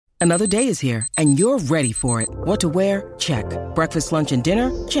Another day is here, and you're ready for it. What to wear? Check. Breakfast, lunch, and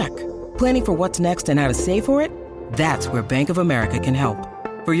dinner? Check. Planning for what's next and how to save for it? That's where Bank of America can help.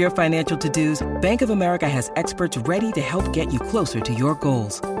 For your financial to-dos, Bank of America has experts ready to help get you closer to your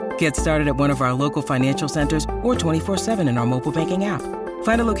goals. Get started at one of our local financial centers or 24/7 in our mobile banking app.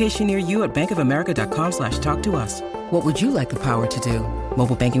 Find a location near you at bankofamerica.com/talktous. What would you like the power to do?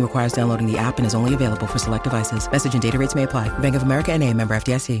 Mobile banking requires downloading the app and is only available for select devices. Message and data rates may apply. Bank of America N.A., member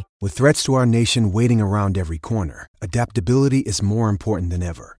FDIC. With threats to our nation waiting around every corner, adaptability is more important than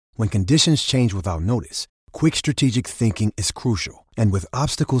ever. When conditions change without notice, quick strategic thinking is crucial. And with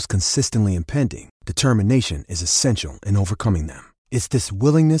obstacles consistently impending, determination is essential in overcoming them. It's this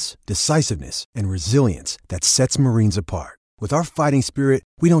willingness, decisiveness, and resilience that sets Marines apart. With our fighting spirit,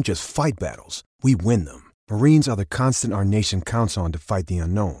 we don't just fight battles, we win them. Marines are the constant our nation counts on to fight the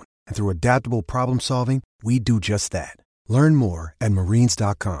unknown. And through adaptable problem solving, we do just that. Learn more at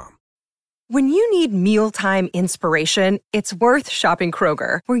marines.com. When you need mealtime inspiration, it's worth shopping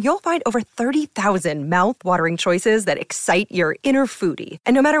Kroger, where you'll find over 30,000 mouth-watering choices that excite your inner foodie.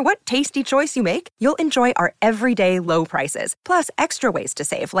 And no matter what tasty choice you make, you'll enjoy our everyday low prices, plus extra ways to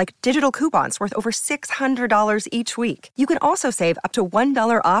save, like digital coupons worth over $600 each week. You can also save up to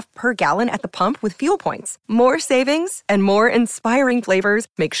 $1 off per gallon at the pump with fuel points. More savings and more inspiring flavors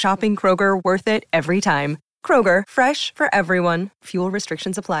make shopping Kroger worth it every time. Kroger, fresh for everyone. Fuel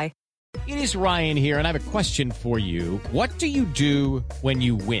restrictions apply. It is Ryan here, and I have a question for you. What do you do when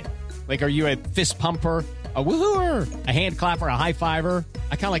you win? Like, are you a fist pumper, a woo-hooer, a hand clapper, a high fiver?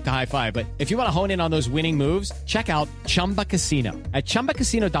 I kind of like the high five, but if you want to hone in on those winning moves, check out Chumba Casino. At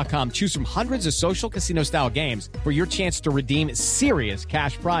ChumbaCasino.com, choose from hundreds of social casino-style games for your chance to redeem serious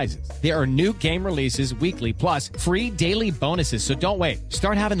cash prizes. There are new game releases weekly, plus free daily bonuses, so don't wait.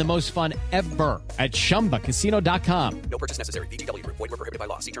 Start having the most fun ever at ChumbaCasino.com. No purchase necessary. VGW Group. Void where prohibited by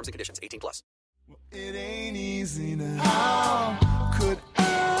law. See terms and conditions. 18+. It ain't easy now. How could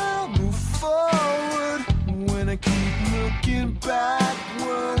I move forward when I keep looking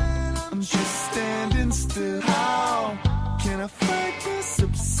backward? I'm just standing still. How can I fight this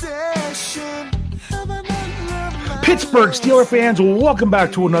obsession? Have I not loved my Pittsburgh Steeler fans, welcome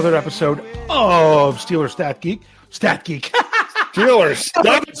back to another episode of Steeler Stat Geek. Steelers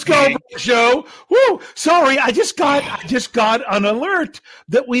Stat Show. Woo! Sorry, I just got an alert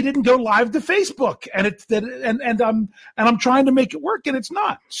that we didn't go live to Facebook, and I'm trying to make it work, and it's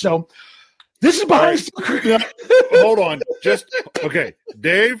not. So this is behind. Hold on, okay,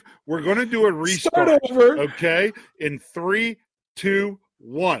 Dave. We're going to do a restart. Start over. Okay, in 3, 2,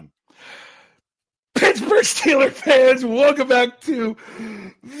 1. Pittsburgh Steeler fans, welcome back to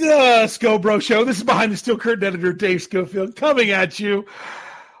the Scobro Show. This is behind the steel curtain editor Dave Schofield coming at you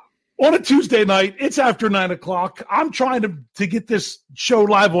on a Tuesday night. It's after 9 o'clock. I'm trying to get this show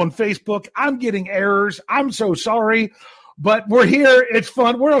live on Facebook. I'm getting errors. I'm so sorry, but we're here. It's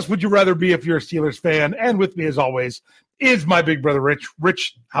fun. Where else would you rather be if you're a Steelers fan? And with me, as always, is my big brother, Rich.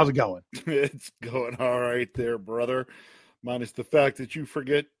 Rich, how's it going? It's going all right there, brother. Minus the fact that you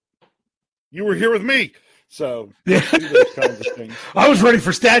forget you were here with me. So, yeah. Those kinds of things. I was ready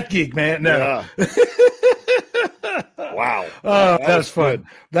for Stat Geek, man. No. Yeah. Wow. That was fun.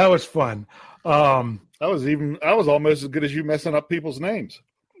 That was fun. I was almost as good as you messing up people's names.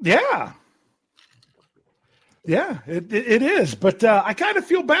 Yeah. Yeah, it is. But I kind of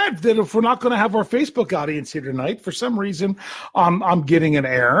feel bad that if we're not going to have our Facebook audience here tonight, for some reason, I'm getting an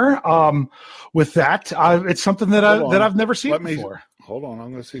error with that. It's something that I've never seen before. Hold on, I'm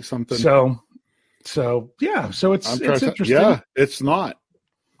going to see something. So yeah. So it's interesting. Yeah, it's not.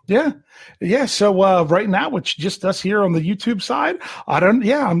 Yeah. So right now it's just us here on the YouTube side.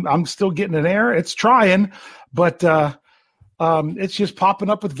 I'm still getting an error. It's trying, but it's just popping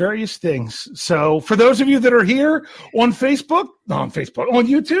up with various things. So for those of you that are here on YouTube,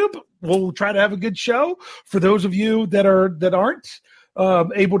 we'll try to have a good show. For those of you that aren't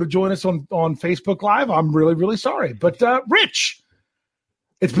able to join us on Facebook Live, I'm really, really sorry. But Rich,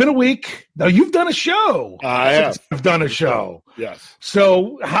 it's been a week. Now you've done a show. I have. I've done a show. Yes.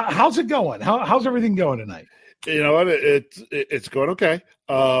 So how's it going? How's everything going tonight? You know what? It's going okay.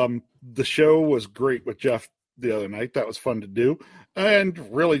 The show was great with Jeff the other night. That was fun to do, and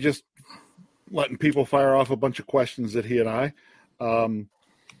really just letting people fire off a bunch of questions at he and I.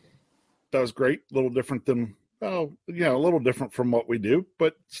 That was great. A little different than a little different from what we do,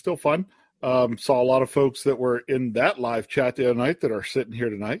 but still fun. Saw a lot of folks that were in that live chat the other night that are sitting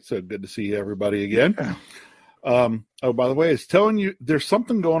here tonight. So good to see everybody again. Oh, by the way, it's telling you there's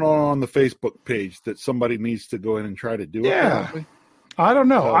something going on the Facebook page that somebody needs to go in and try to do. Yeah. I don't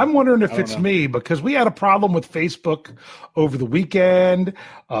know. I'm wondering if it's know. me because we had a problem with Facebook over the weekend.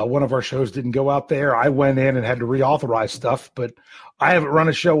 One of our shows didn't go out there. I went in and had to reauthorize stuff, but I haven't run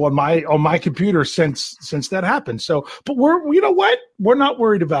a show on my computer since that happened. So, but you know what? We're not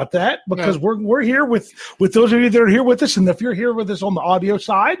worried about that because we're here with those of you that are here with us, and if you're here with us on the audio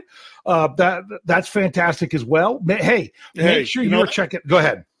side, that's fantastic as well. Hey, make sure you're checking. Go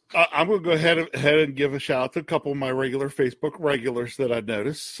ahead. I'm going to go ahead and give a shout out to a couple of my regular Facebook regulars that I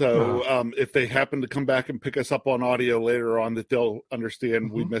noticed. So if they happen to come back and pick us up on audio later on, that they'll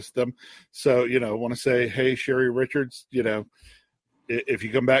understand we missed them. So, I want to say, hey, Sherry Richards, if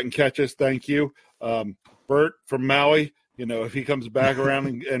you come back and catch us, thank you. Bert from Maui, if he comes back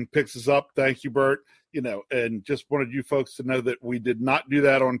around and picks us up, thank you, Bert. And just wanted you folks to know that we did not do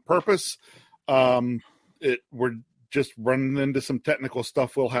that on purpose. We're just running into some technical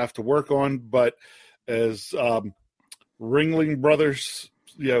stuff we'll have to work on. But as Ringling Brothers,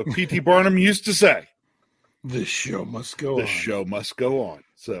 P.T. Barnum used to say, the show must go on. The show must go on.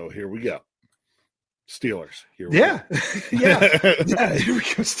 So here we go. Steelers. Here we go. Yeah. Here we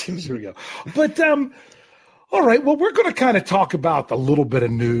go. Steelers. Here we go. But all right. Well, we're going to kind of talk about a little bit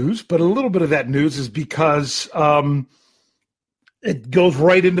of news, but a little bit of that news is because it goes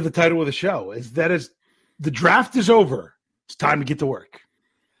right into the title of the show. The draft is over. It's time to get to work.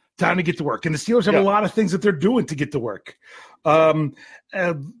 And the Steelers have a lot of things that they're doing to get to work.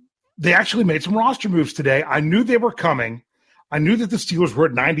 They actually made some roster moves today. I knew they were coming. I knew that the Steelers were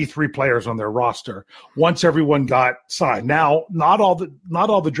at 93 players on their roster once everyone got signed. Now, not all the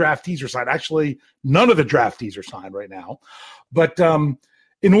draftees are signed. Actually, none of the draftees are signed right now. But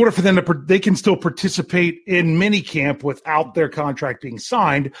in order for them they can still participate in minicamp without their contract being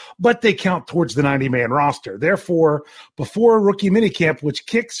signed, but they count towards the 90-man roster. Therefore, before rookie minicamp, which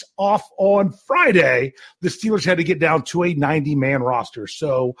kicks off on Friday, the Steelers had to get down to a 90-man roster.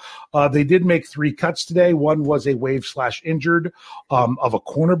 So they did make 3 cuts today. One was a waive/injured of a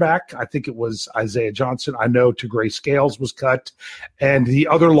cornerback. I think it was Isaiah Johnson. I know Tegray Scales was cut. And the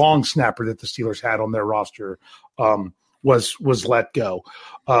other long snapper that the Steelers had on their roster was let go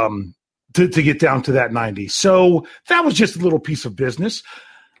to get down to that 90. So that was just a little piece of business.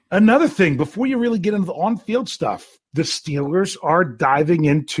 Another thing, before you really get into the on-field stuff, the Steelers are diving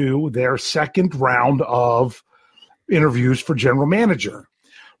into their second round of interviews for general manager.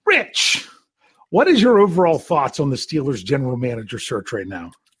 Rich, what is your overall thoughts on the Steelers general manager search right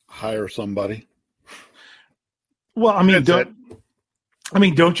now? Hire somebody. Well,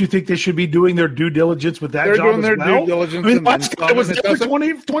 don't you think they should be doing their due diligence with that They're job doing their as well? due diligence. It was there for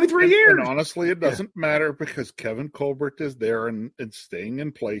 23 years. And honestly, it doesn't matter because Kevin Colbert is there and staying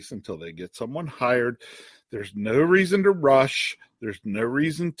in place until they get someone hired. There's no reason to rush. There's no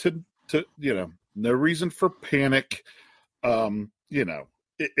reason to no reason for panic.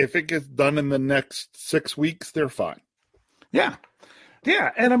 If it gets done in the next 6 weeks, they're fine. Yeah.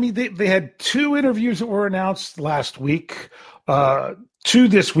 Yeah. And they had 2 interviews that were announced last week. 2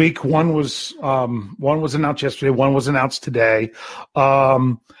 this week. One was announced yesterday. One was announced today.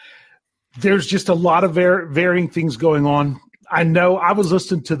 There's just a lot of varying things going on. I know I was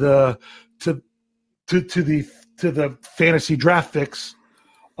listening to the fantasy draft fix.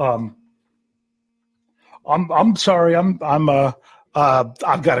 I'm sorry. I've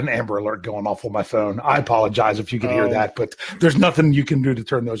got an Amber Alert going off on my phone. I apologize if you can hear that, but there's nothing you can do to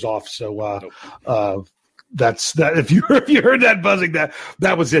turn those off. So, that's that. If you heard that buzzing, that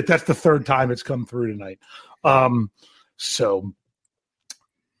was it. That's the 3rd time it's come through tonight. So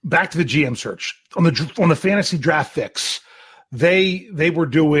back to the GM search on the fantasy draft fix. They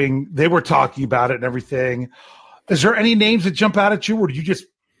were talking about it and everything. Is there any names that jump out at you, or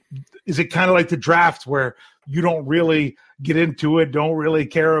is it kind of like the draft where you don't really get into it, don't really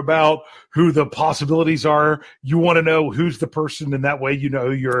care about who the possibilities are? You want to know who's the person, and that way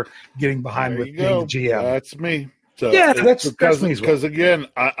you're getting behind with being the GM. That's me. So yeah, that's me as well. Because again,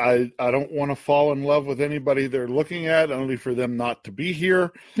 I don't want to fall in love with anybody they're looking at, only for them not to be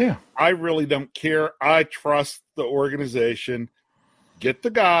here. Yeah, I really don't care. I trust the organization. Get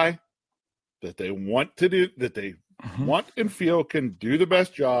the guy that they want to do, that they want and feel can do the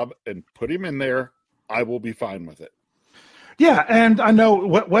best job, and put him in there. I will be fine with it. Yeah, and I know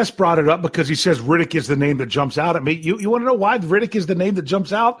Wes brought it up because he says Riddick is the name that jumps out at me. You want to know why Riddick is the name that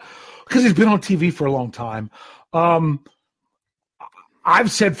jumps out? Because he's been on TV for a long time. I've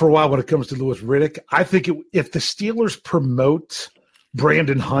said for a while when it comes to Louis Riddick, I think if the Steelers promote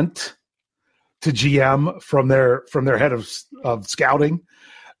Brandon Hunt to GM from their head of scouting,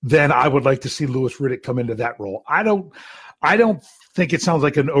 then I would like to see Louis Riddick come into that role. I don't think it sounds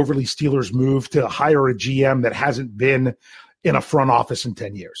like an overly Steelers move to hire a GM that hasn't been in a front office in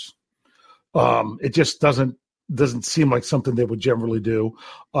 10 years. It just doesn't seem like something they would generally do.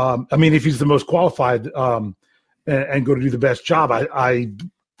 I mean, if he's the most qualified and go to do the best job,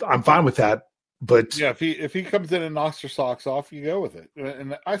 I'm fine with that. But yeah, if he comes in and knocks your socks off, you go with it.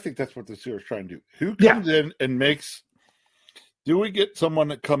 And I think that's what the Steelers are trying to do. Who comes in and makes? Do we get someone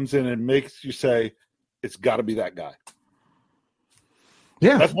that comes in and makes you say it's got to be that guy?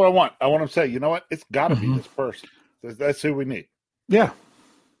 Yeah, that's what I want. I want to say, you know what? It's got to be this person. That's who we need. Yeah.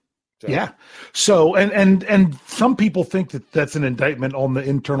 So. Yeah. So, and some people think that that's an indictment on the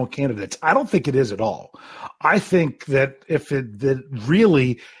internal candidates. I don't think it is at all. I think that that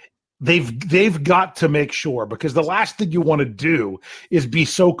really they've got to make sure, because the last thing you want to do is be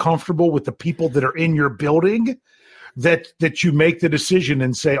so comfortable with the people that are in your building that you make the decision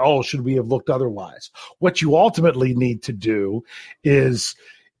and say, oh, should we have looked otherwise? What you ultimately need to do is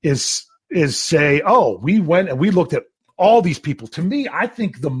say, oh, we went and we looked at all these people. To me, I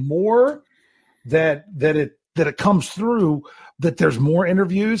think the more that it comes through, that there's more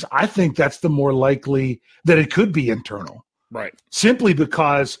interviews, I think that's the more likely that it could be internal. Right. Simply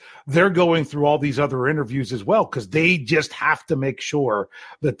because they're going through all these other interviews as well, because they just have to make sure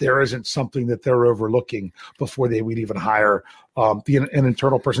that there isn't something that they're overlooking before they would even hire an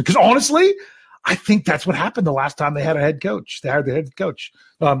internal person. Because honestly, I think that's what happened the last time they had a head coach. They hired the head coach.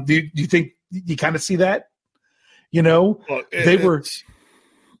 Do you think you kind of see that? You know, well, it's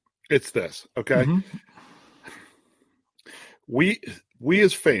this, okay? Mm-hmm. We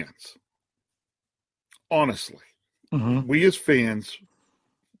as fans, honestly, we as fans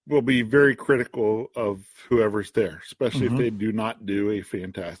will be very critical of whoever's there, especially if they do not do a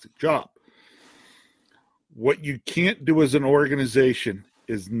fantastic job. What you can't do as an organization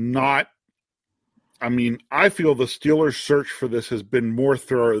is not, I mean, I feel the Steelers' search for this has been more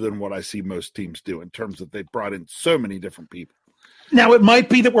thorough than what I see most teams do in terms of they brought in so many different people. Now, it might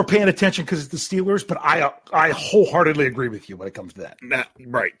be that we're paying attention because it's the Steelers, but I wholeheartedly agree with you when it comes to that.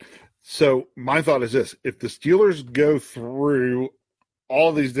 Right. So my thought is this. If the Steelers go through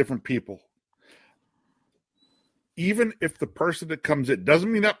all these different people, even if the person that comes in,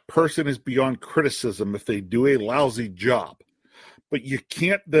 doesn't mean that person is beyond criticism if they do a lousy job. But you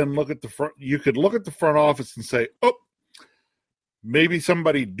can't then look at the front. You could look at the front office and say, oh, maybe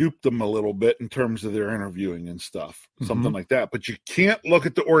somebody duped them a little bit in terms of their interviewing and stuff, something like that. But you can't look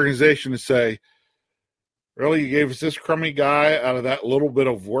at the organization and say, really, you gave us this crummy guy out of that little bit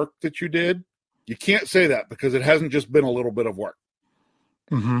of work that you did? You can't say that because it hasn't just been a little bit of work.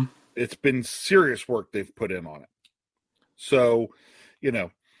 It's been serious work they've put in on it. So, you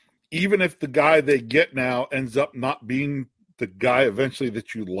know, even if the guy they get now ends up not being the guy eventually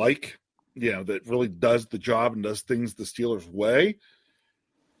that you like, you know, that really does the job and does things the Steelers way,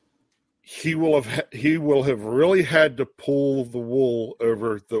 he will have really had to pull the wool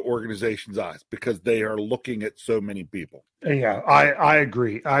over the organization's eyes because they are looking at so many people. Yeah, I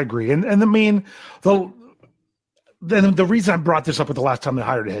agree. And I mean, the reason I brought this up at the last time they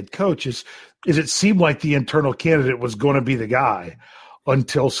hired a head coach is it seemed like the internal candidate was going to be the guy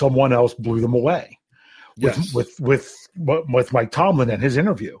until someone else blew them away. With Mike Tomlin and his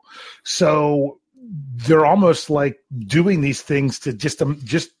interview. So they're almost like doing these things to just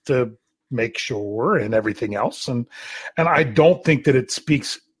to make sure and everything else. And I don't think that it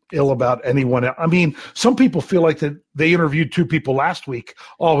speaks ill about anyone. I mean, some people feel like that they interviewed 2 people last week.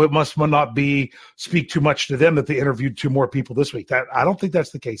 Oh, it must not speak too much to them that they interviewed 2 more people this week. I don't think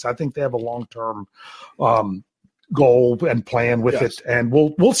that's the case. I think they have a long-term goal and plan with it, and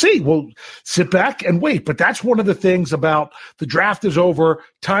we'll see. We'll sit back and wait. But that's one of the things about the draft is over.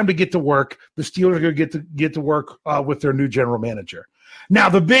 Time to get to work. The Steelers are going to get to work with their new general manager. Now,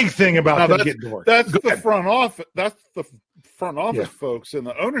 the big thing about them getting to work. That's the front office. That's the front office folks and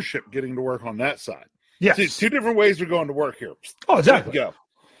the ownership getting to work on that side. Yes. See, 2 different ways we're going to work here. Oh, exactly. Go.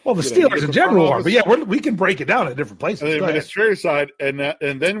 Well, the Steelers in general are, but yeah, we can break it down at different places. And the administrative side,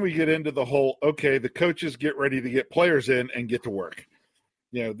 and then we get into the whole, okay, the coaches get ready to get players in and get to work.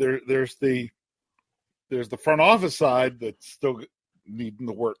 You know, there's the front office side that's still needing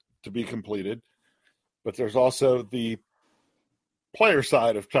the work to be completed, but there's also the player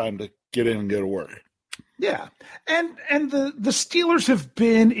side of trying to get in and go to work. Yeah. And the Steelers have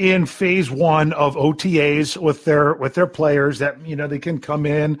been in phase 1 of OTAs with their players that, you know, they can come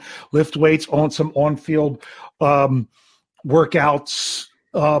in, lift weights on some on-field workouts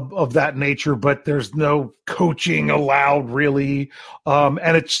of that nature, but there's no coaching allowed really. And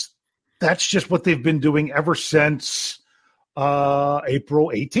that's just what they've been doing ever since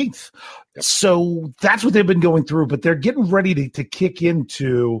April 18th. Yep. So that's what they've been going through, but they're getting ready to kick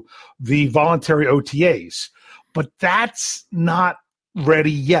into the voluntary OTAs. But that's not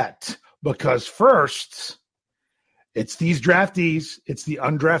ready yet, because first it's these draftees, it's the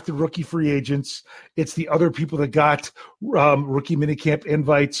undrafted rookie free agents, it's the other people that got rookie minicamp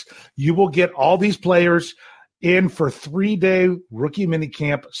invites. You will get all these players in for 3-day rookie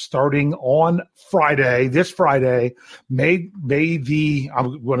minicamp starting on Friday, this Friday, May the,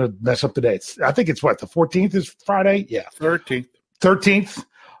 I'm going to mess up the dates. I think it's what, the 14th is Friday? Yeah. 13th.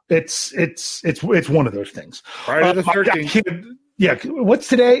 It's one of those things. Friday the 13th. Yeah. What's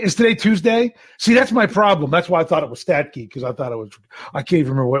today? Is today Tuesday? See, that's my problem. That's why I thought it was StatKey, because I can't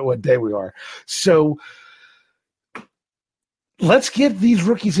even remember what day we are. So let's get these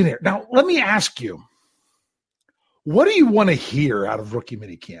rookies in here. Now, let me ask you, what do you want to hear out of rookie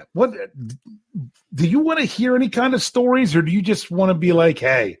minicamp? What do you want to hear? Any kind of stories, or do you just want to be like,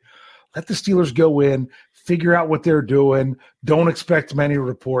 hey, let the Steelers go in, figure out what they're doing, don't expect many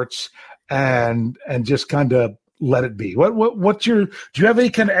reports, and just kind of let it be? Do you have any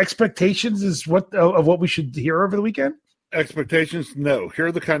kind of expectations of what we should hear over the weekend? Expectations? No. Here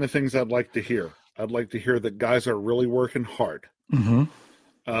are the kind of things I'd like to hear. I'd like to hear that guys are really working hard.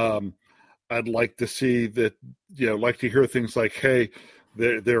 Mm-hmm. I'd like to see that, like to hear things like, hey,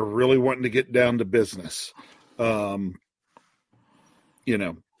 they're really wanting to get down to business. I'd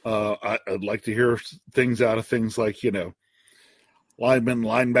like to hear things out of things like, linemen,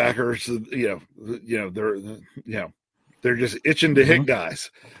 linebackers, they're just itching to hit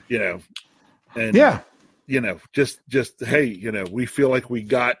guys, and just, hey, we feel like we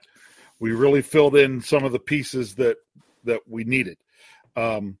really filled in some of the pieces that we needed.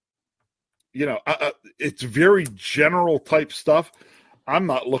 It's very general type stuff. I'm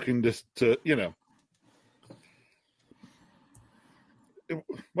not looking to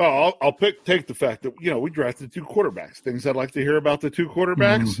well, I'll take the fact that, we drafted 2 quarterbacks. Things I'd like to hear about the 2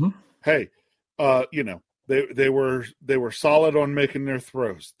 quarterbacks. Mm-hmm. Hey, they were solid on making their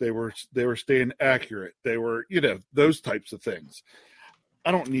throws. They were staying accurate. They were, those types of things.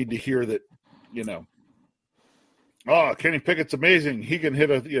 I don't need to hear that, Kenny Pickett's amazing. He can hit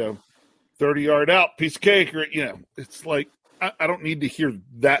a, 30-yard out, piece of cake, or, it's like, I don't need to hear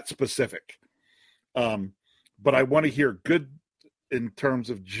that specific. But I want to hear good, in terms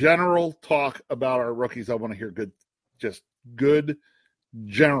of general talk about our rookies. I want to hear good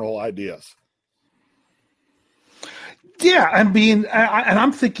general ideas. Yeah. and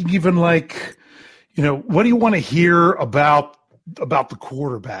I'm thinking even like, what do you want to hear about the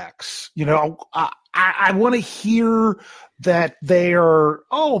quarterbacks? I want to hear that they're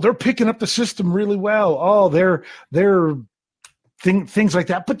picking up the system really well. Oh, they're things like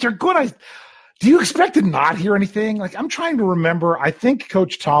that, but they're good. Do you expect to not hear anything? Like, I'm trying to remember. I think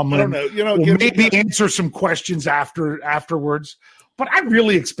Coach Tomlin will maybe answer some questions afterwards, but I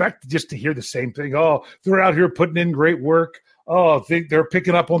really expect just to hear the same thing. Oh, they're out here putting in great work. Oh, they're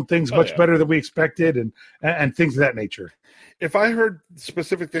picking up on things much better than we expected, and things of that nature. If I heard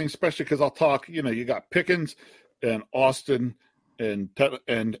specific things, especially because I'll talk, you got Pickens and Austin and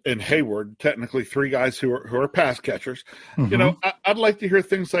Hayward, technically 3 guys who are pass catchers. Mm-hmm. I'd like to hear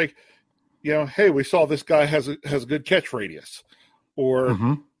things like, hey, we saw this guy has a good catch radius, or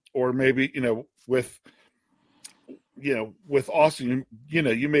mm-hmm. or maybe with Austin,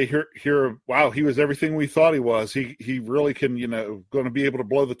 you may hear, wow, he was everything we thought he was. He really can, going to be able to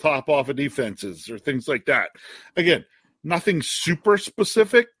blow the top off of defenses or things like that. Again, nothing super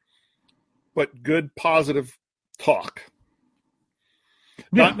specific, but good positive talk.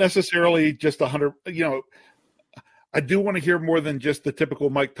 Yeah. Not necessarily just 100. I do want to hear more than just the typical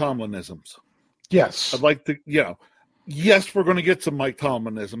Mike Tomlinisms. Yes. I'd like to, yes, we're going to get some Mike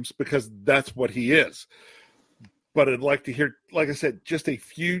Tomlinisms because that's what he is. But I'd like to hear, like I said, just a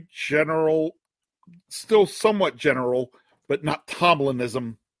few general, still somewhat general, but not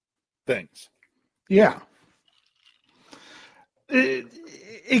Tomlinism things. Yeah.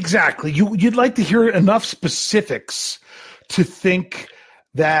 Exactly. You'd like to hear enough specifics to think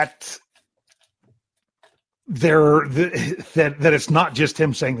that that it's not just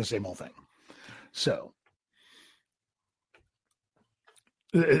him saying the same old thing. So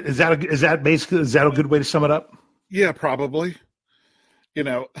is that a good way to sum it up? Yeah, probably.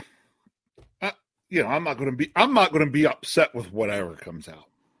 I'm not going to be upset with whatever comes out.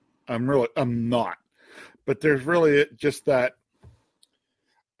 I'm not. But there's really just that.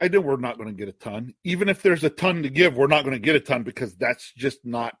 I know we're not going to get a ton. Even if there's a ton to give, we're not going to get a ton because that's just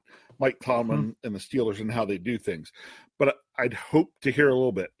not Mike Tomlin and the Steelers and how they do things. But I'd hope to hear a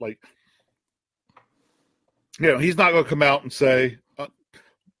little bit. Like, he's not going to come out and say,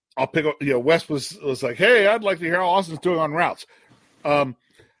 I'll pick up, Wes was like, hey, I'd like to hear how Austin's doing on routes.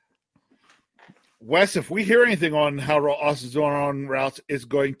 Wes, if we hear anything on how Austin's doing on routes, it's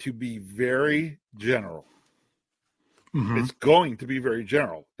going to be very general. Mm-hmm. It's going to be very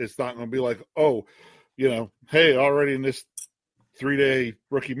general. It's not going to be like, oh, hey, already in this 3-day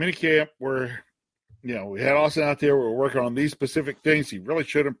rookie minicamp where, we had Austin out there. We're working on these specific things. He really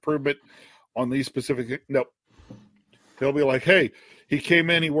showed improvement on these specific things. Nope. He'll be like, hey, he came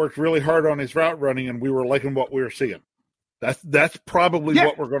in, he worked really hard on his route running, and we were liking what we were seeing. That's probably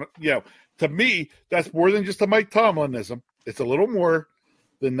what we're going to, to me, that's more than just a Mike Tomlinism. It's a little more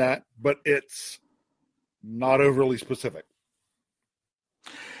than that, but it's not overly specific.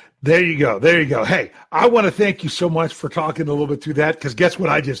 There you go. Hey, I want to thank you so much for talking a little bit through that, because guess what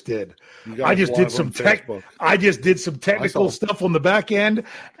I just did? I just did some technical stuff on the back end,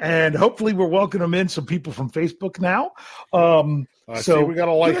 and hopefully we're welcoming in some people from Facebook now. So we got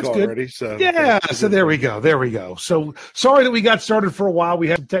a like already. So so there we go. So sorry that we got started for a while. We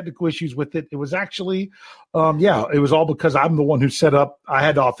had some technical issues with it. It was actually, it was all because I'm the one who set up. I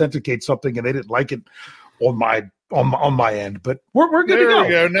had to authenticate something, and they didn't like it on my end, but we're good to go.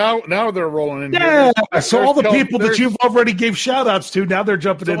 There we go. Now they're rolling in. Yeah. So all the people that you've already gave shout outs to, now they're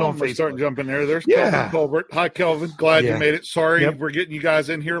jumping in on Facebook. Starting jumping there. There's Kelvin Colbert. Hi, Kelvin. Glad you made it. Sorry, we're getting you guys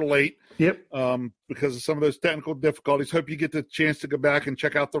in here late. Yep. Because of some of those technical difficulties. Hope you get the chance to go back and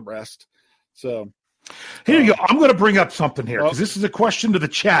check out the rest. So here you go. I'm going to bring up something here, because this is a question to the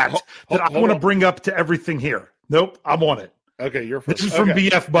chat that I want to bring up to everything here. Nope, I'm on it. Okay, you're first. This is from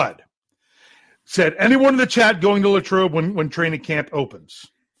BF Bud. Said, anyone in the chat going to Latrobe when training camp opens?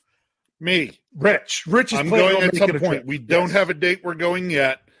 Me. Rich is I'm going at some point. We don't have a date we're going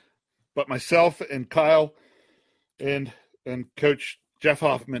yet, but myself and Kyle and Coach Jeff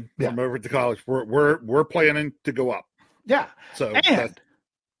Hoffman from over at the college, we're planning to go up. Yeah. So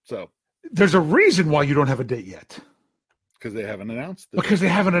there's a reason why you don't have a date yet. Because they haven't announced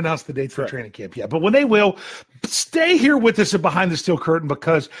the date for training camp yet. But when they will, stay here with us at Behind the Steel Curtain,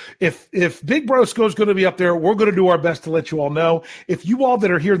 because if Big Brosco is going to be up there, we're going to do our best to let you all know. If you all that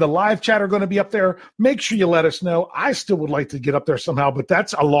are here, the live chat, are going to be up there, make sure you let us know. I still would like to get up there somehow, but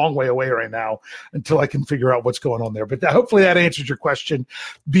that's a long way away right now until I can figure out what's going on there. But hopefully that answers your question,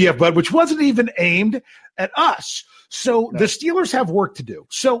 BF Bud, which wasn't even aimed at us. So the Steelers have work to do.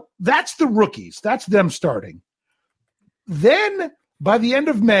 So that's the rookies. That's them starting. Then by the end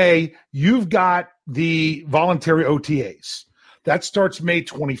of May, you've got the voluntary OTAs. That starts May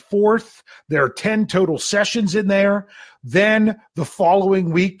 24th. There are 10 total sessions in there. Then the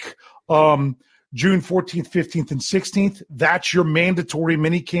following week, June 14th, 15th, and 16th, that's your mandatory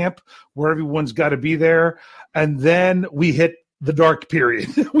mini camp where everyone's got to be there. And then we hit the dark period.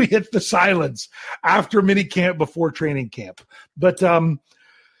 We hit the silence after mini camp, before training camp. But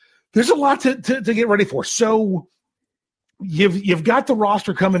there's a lot to get ready for. So You've got the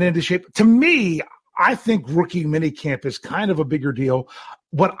roster coming into shape. To me, I think rookie minicamp is kind of a bigger deal.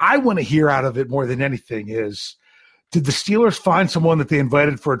 What I want to hear out of it more than anything is, did the Steelers find someone that they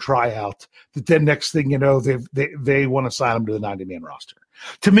invited for a tryout that then next thing you know, they want to sign them to the 90-man roster?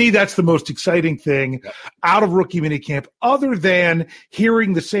 To me, that's the most exciting thing out of rookie minicamp, other than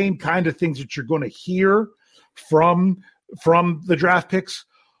hearing the same kind of things that you're going to hear from the draft picks.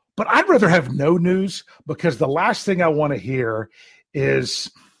 But I'd rather have no news, because the last thing I want to hear is,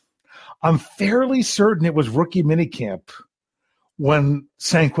 I'm fairly certain it was rookie minicamp when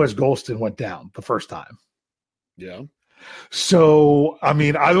Sanquez Golston went down the first time. Yeah. So, I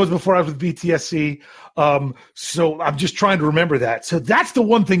mean, I was before I was with BTSC. So I'm just trying to remember that. So that's the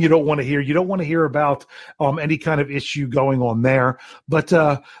one thing you don't want to hear. You don't want to hear about any kind of issue going on there. But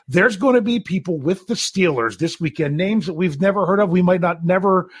there's going to be people with the Steelers this weekend, names that we've never heard of. We might not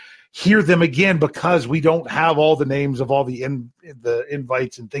never hear them again because we don't have all the names of all the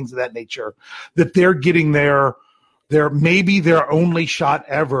invites and things of that nature, that they're getting their maybe their only shot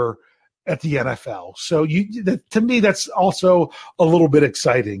ever at the NFL. So to me, that's also a little bit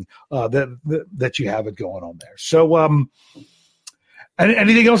exciting that you have it going on there. So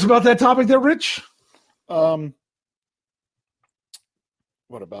anything else about that topic there, Rich? What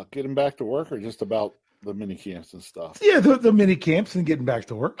about getting back to work, or just about the mini camps and stuff? Yeah, the mini camps and getting back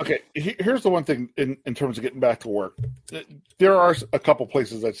to work. Okay, here's the one thing in terms of getting back to work. There are a couple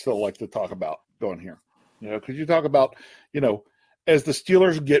places I'd still like to talk about going here. Because you talk about, as the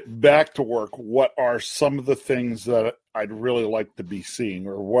Steelers get back to work, what are some of the things that I'd really like to be seeing,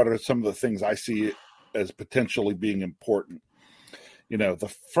 or what are some of the things I see as potentially being important?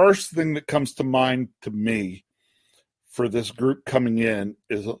 The first thing that comes to mind to me for this group coming in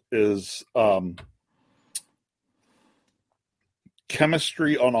is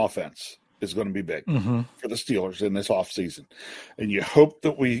chemistry on offense is going to be big for the Steelers in this offseason. And you hope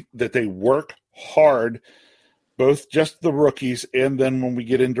that they work hard, both just the rookies and then when we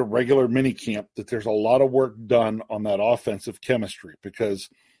get into regular mini camp, that there's a lot of work done on that offensive chemistry, because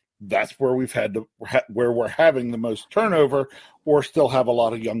that's where where we're having the most turnover or still have a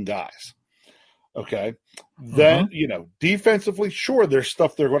lot of young guys. Okay. Then, defensively, sure, there's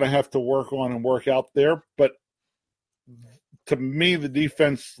stuff they're going to have to work on and work out there. But to me, the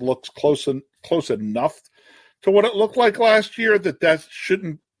defense looks close enough to what it looked like last year that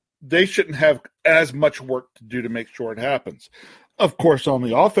they shouldn't have as much work to do to make sure it happens. Of course, on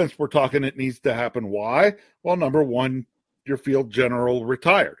the offense, we're talking it needs to happen. Why? Well, number one, your field general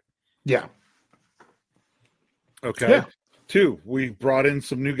retired. Yeah. Okay. Yeah. 2, we brought in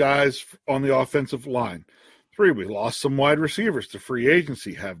some new guys on the offensive line. 3, we lost some wide receivers to free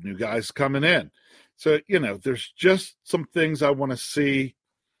agency, have new guys coming in. So, there's just some things I want to see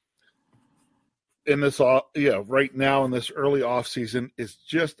in this, right now in this early offseason is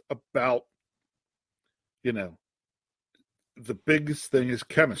just about, the biggest thing is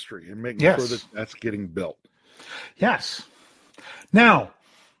chemistry and making sure that that's getting built. Yes. Now,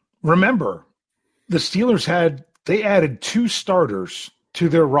 remember, the Steelers added 2 starters to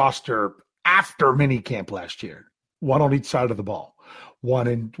their roster after minicamp last year, one on each side of the ball, one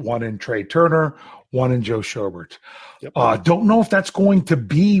in Trey Turner, one in Joe Schobert. Yep. Don't know if that's going to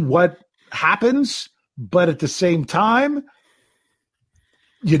be what happens, but at the same time,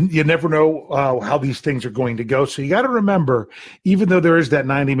 you never know how these things are going to go. So you got to remember, even though there is that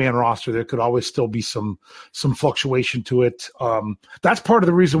 90-man roster, there could always still be some fluctuation to it. That's part of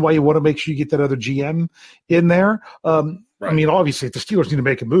the reason why you want to make sure you get that other GM in there. Right. I mean, obviously, if the Steelers need to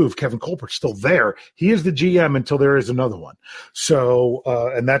make a move, Kevin Colbert's still there. He is the GM until there is another one. So,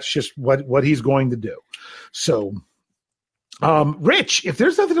 and that's just what he's going to do. So, Rich, if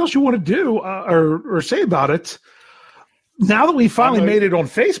there's nothing else you want to do or say about it, now that we finally made it on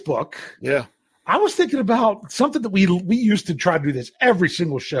Facebook, I was thinking about something that we used to try to do this every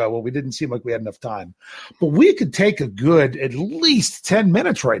single show. Well, we didn't seem like we had enough time, but we could take a good at least 10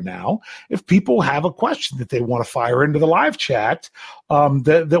 minutes right now if people have a question that they want to fire into the live chat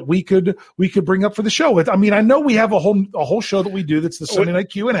that we could bring up for the show. I mean, I know we have a whole show that we do that's the Sunday night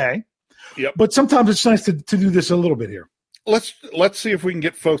Q&A. Yep. But sometimes it's nice to do this a little bit here. Let's see if we can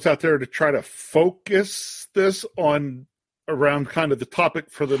get folks out there to try to focus this on around kind of the topic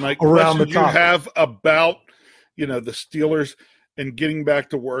for the night. Around the topic you have about, the Steelers and getting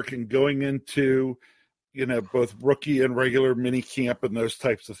back to work and going into, both rookie and regular mini camp and those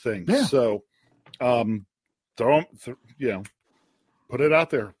types of things. Yeah. So, put it out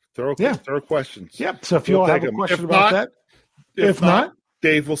there. Throw questions. Yep. So if you all have a question about that, if not,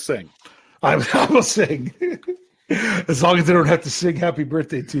 Dave will sing. I will sing. As long as they don't have to sing happy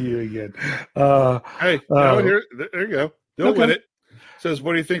birthday to you again. There you go. They'll win it. Says,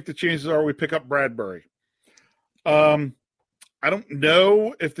 what do you think the chances are we pick up Bradbury? I don't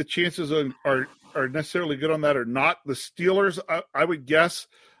know if the chances are necessarily good on that or not. The Steelers, I would guess,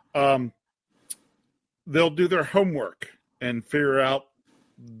 they'll do their homework and figure out,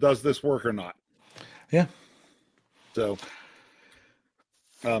 does this work or not? Yeah. So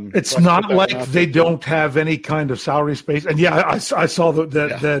it's not like they don't have any kind of salary space. And I saw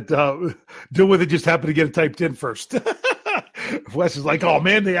that Deal With It just happened to get it typed in first. Wes is like, oh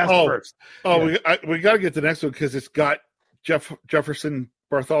man, they asked first. We got to get the next one because it's got Jefferson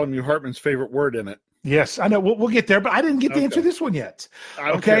Bartholomew Hartman's favorite word in it. Yes, I know. We'll get there, but I didn't get to answer this one yet.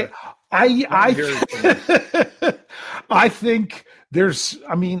 Okay. I think there's,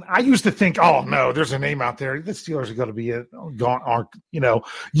 I used to think, oh no, there's a name out there. The Steelers are going to be gone.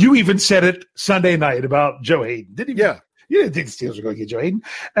 You even said it Sunday night about Joe Hayden. Didn't you? Yeah. You didn't think the Steelers are going to get Joe Hayden.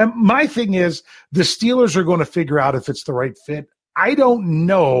 And my thing is the Steelers are going to figure out if it's the right fit. I don't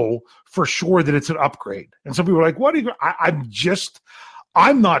know for sure that it's an upgrade. And some people are like, what are you,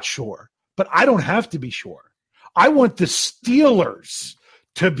 I'm not sure, but I don't have to be sure. I want the Steelers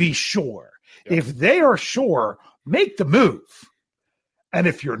to be sure. Yep. If they are sure, make the move. And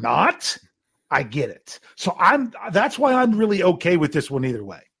if you're not, I get it. So that's why I'm really okay with this one either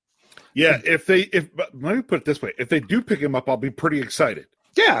way. Yeah, let me put it this way. If they do pick him up, I'll be pretty excited.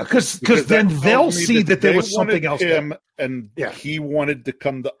 Yeah, because then they'll see that there was something else him and he wanted to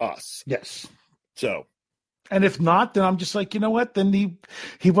come to us. Yes. So, and if not, then I'm just like, you know what? Then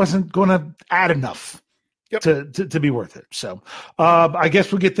he wasn't going to add enough to be worth it. So, I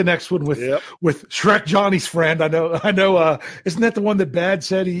guess we'll get the next one with Shrek Johnny's friend. I know. Isn't that the one that Bad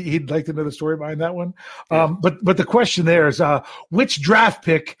said he'd like to know the story behind that one? Yeah. But the question there is, which draft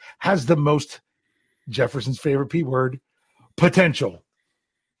pick has the most, Jefferson's favorite P word, potential?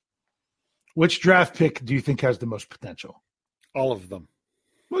 Which draft pick do you think has the most potential? All of them.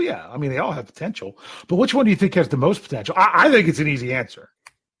 Well, yeah. I mean, they all have potential. But which one do you think has the most potential? I think it's an easy answer.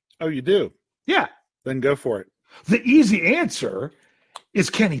 Oh, you do? Yeah. Then go for it. The easy answer is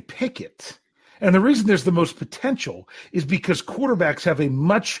Kenny Pickett. And the reason there's the most potential is because quarterbacks have a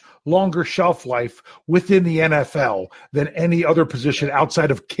much longer shelf life within the NFL than any other position outside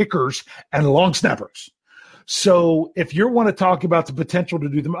of kickers and long snappers. So if you want to talk about the potential to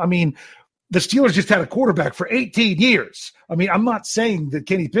do them, I mean, the Steelers just had a quarterback for 18 years. I mean, I'm not saying that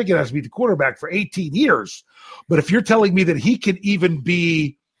Kenny Pickett has to be the quarterback for 18 years, but if you're telling me that he can even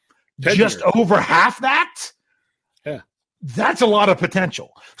be just over half that, that's a lot of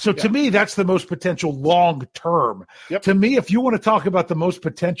potential. So to me, that's the most potential long term. Yep. To me, if you want to talk about the most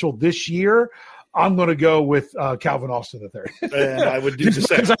potential this year, I'm going to go with Calvin Austin III. And I would do the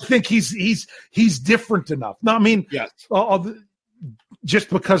same. Because I think he's different enough. No, I mean, yes.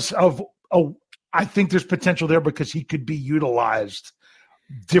 Just because of I think there's potential there because he could be utilized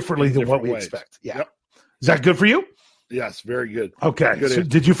differently than what we expect. Yeah. Yep. Is that good for you? Yes, very good. Okay. Good so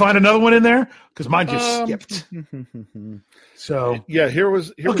did you find another one in there? Because mine just skipped. So yeah, here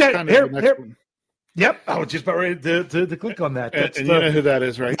was kind of the next one. Yep, I was just about ready to click on that. And you know who that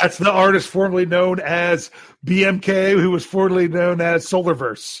is, right? That's the artist formerly known as BMK, who was formerly known as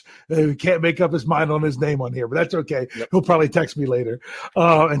Solarverse. Who can't make up his mind on his name on here, but that's okay. Yep. He'll probably text me later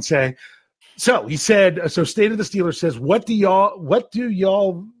and say. So he said. So State of the Steelers says, What do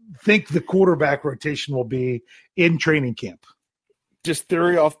y'all think the quarterback rotation will be in training camp? Just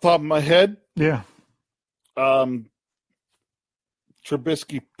theory off the top of my head. Yeah.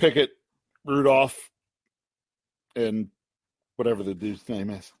 Trubisky, Pickett, Rudolph, and whatever the dude's name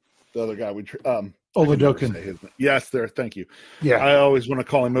is. The other guy Oladokin. Yes, there. Thank you. Yeah. I always want to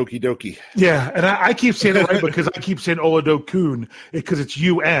call him Okie Dokie. Yeah, and I keep saying it right because I keep saying Oladokun because it's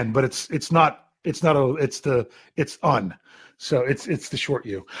UN, but it's un. So it's the short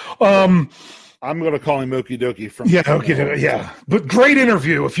U. I'm going to call him Okie Dokie from. Yeah, okay, yeah. But great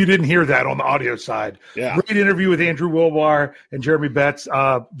interview. If you didn't hear that on the audio side, great interview with Andrew Wilbar and Jeremy Betts.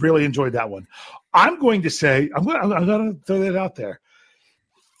 Really enjoyed that one. I'm going to say I'm going to throw that out there.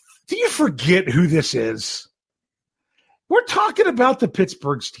 Do you forget who this is? We're talking about the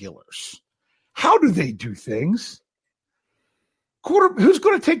Pittsburgh Steelers. How do they do things? Who's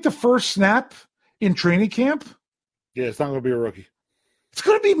going to take the first snap in training camp? Yeah, it's not going to be a rookie. It's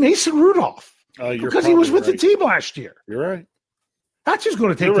going to be Mason Rudolph because he was with the team last year. You're right. That's who's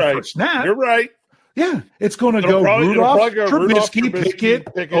going to take the first snap. You're right. Yeah, it's going to go Rudolph, Trubisky, Pickett,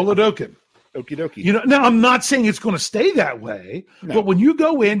 Oladokin. Okie dokie. You know, now I'm not saying it's going to stay that way, but when you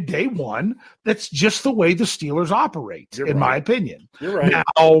go in day one, that's just the way the Steelers operate, my opinion. You're right.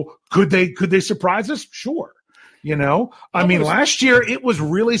 Now, could they surprise us? Sure. You know, I mean, last year it was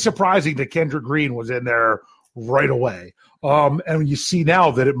really surprising that Kendrick Green was in there right away. And you see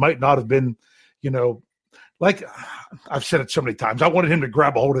now that it might not have been, you know, like I've said it so many times, I wanted him to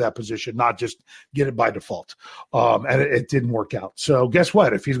grab a hold of that position, not just get it by default. And it didn't work out. So guess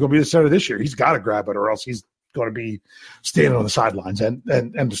what? If he's going to be the center this year, he's got to grab it or else he's going to be standing on the sidelines and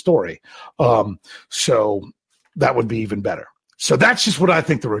the story. So that would be even better. So that's just what I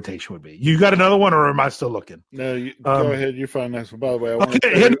think the rotation would be. You got another one, or am I still looking? No, go ahead. You find next one. By the way,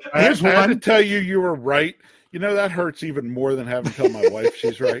 I had to tell you were right. You know, that hurts even more than having to tell my wife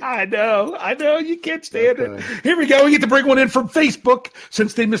she's right. I know. You can't stand it. Here we go. We get to bring one in from Facebook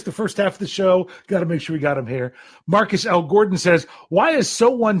since they missed the first half of the show. Got to make sure we got him here. Marcus L. Gordon says, why is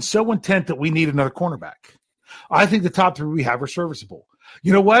so intent that we need another cornerback? I think the top three we have are serviceable.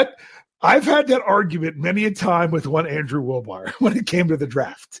 You know what? I've had that argument many a time with one Andrew Wilbar when it came to the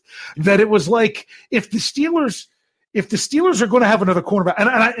draft, that it was like, if the Steelers are going to have another cornerback,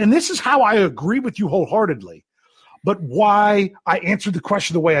 and this is how I agree with you wholeheartedly, but why I answered the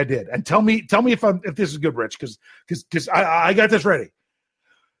question the way I did, and tell me if this is good, Rich, because I got this ready.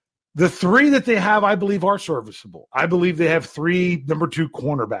 The three that they have, I believe, are serviceable. I believe they have three number two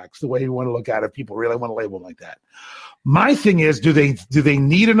cornerbacks, the way you want to look at it. People really want to label them like that. My thing is, do they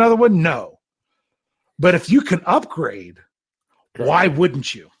need another one? No. But if you can upgrade, why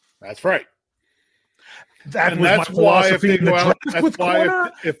wouldn't you? That's right. That's why if they go out and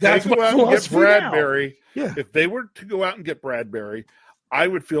get Bradbury, if they were to go out and get Bradbury, I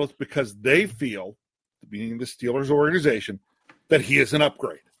would feel it's because they feel, being the Steelers organization, that he is an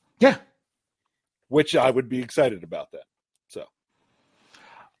upgrade. Yeah. Which I would be excited about that. So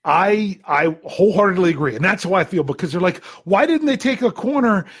I wholeheartedly agree. And that's how I feel, because they're like, why didn't they take a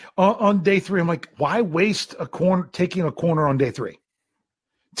corner on day three? I'm like, why waste taking a corner on day three?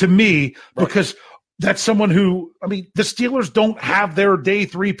 To me, because That's someone who, I mean, the Steelers don't have their day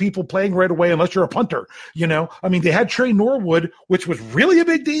 3 people playing right away unless you're a punter, you know? I mean, they had Trey Norwood, which was really a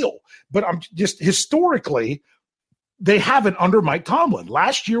big deal, but I'm just historically, they haven't under Mike Tomlin.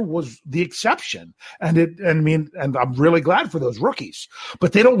 Last year was the exception. And I'm really glad for those rookies,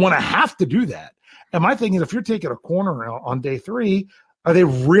 but they don't want to have to do that. And my thing is, if you're taking a corner on day 3, are they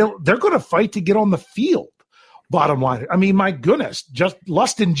real? They're going to fight to get on the field. Bottom line. I mean, my goodness, just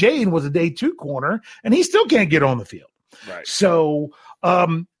Lustin Jane was a day 2 corner and he still can't get on the field. Right. So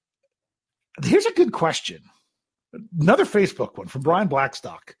here's a good question. Another Facebook one from Brian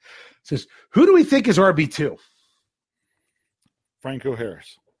Blackstock says, who do we think is RB2? Franco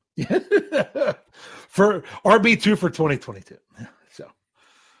Harris. For RB2 for 2022.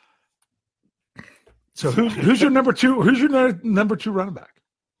 So who's your number 2? Who's your number 2 running back?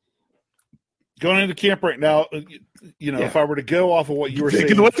 Going into camp right now, you know, if I were to go off of what you were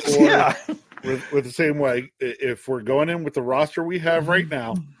saying with the same way, if we're going in with the roster we have right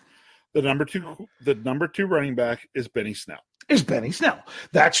now, the number two running back is Benny Snell.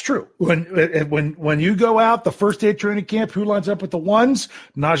 That's true. When you go out the first day of training camp, who lines up with the 1s?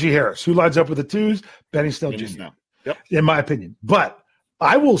 Najee Harris. Who lines up with the 2s? Benny Snell Jr. Yep. In my opinion. But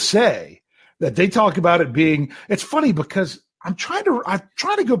I will say that they talk about it being – it's funny because I'm trying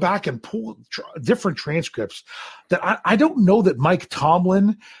to go back and pull different transcripts that I don't know that Mike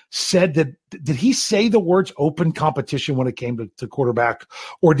Tomlin said that. Did he say the words open competition when it came to quarterback,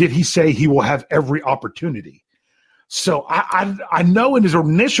 or did he say he will have every opportunity? So I know in his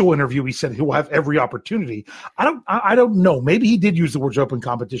initial interview he said he will have every opportunity. I don't know. Maybe he did use the words open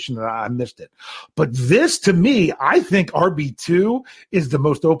competition and I missed it. But this, to me, I think RB2 is the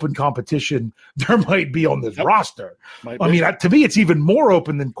most open competition there might be on this roster. I mean, to me, it's even more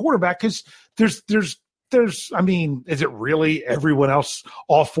open than quarterback because there's. I mean, is it really everyone else?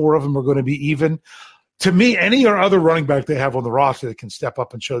 All 4 of them are going to be even. To me, any or other running back they have on the roster that can step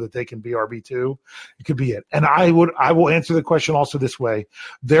up and show that they can be RB2, it could be it. And I will answer the question also this way.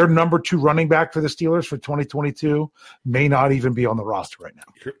 Their number 2 running back for the Steelers for 2022 may not even be on the roster right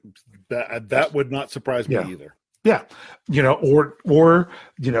now. That would not surprise me either. Yeah. You know, or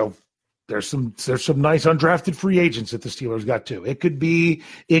you know, there's some nice undrafted free agents that the Steelers got too. It could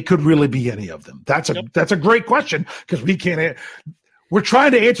really be any of them. That's a great question because we can't. We're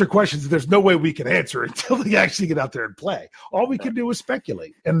trying to answer questions that there's no way we can answer until they actually get out there and play. All we can do is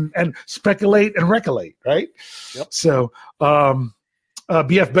speculate and speculate and recollate, right? Yep. So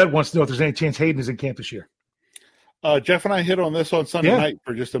BF Bet wants to know if there's any chance Hayden is in camp this year. Jeff and I hit on this on Sunday night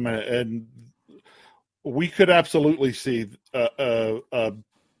for just a minute, and we could absolutely see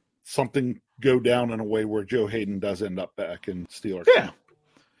something go down in a way where Joe Hayden does end up back in Steelers. Yeah.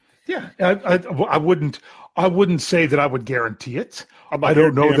 I wouldn't say that I would guarantee it. I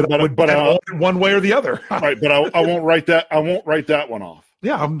don't know that I would bet one way or the other. Right, but I won't write that. I won't write that one off.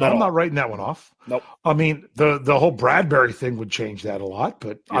 Yeah, I'm not writing that one off. Nope. I mean, the whole Bradbury thing would change that a lot,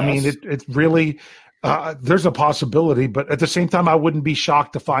 but I mean, it's really there's a possibility. But at the same time, I wouldn't be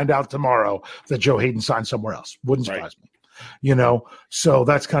shocked to find out tomorrow that Joe Hayden signed somewhere else. Wouldn't surprise me. You know, so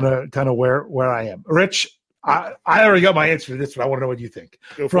that's kind of where I am. Rich, I already got my answer to this, but I want to know what you think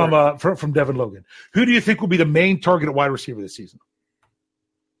from Devin Logan. Who do you think will be the main target at wide receiver this season?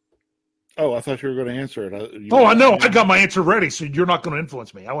 Oh, I thought you were going to answer it. I know. I got my answer ready, so you're not going to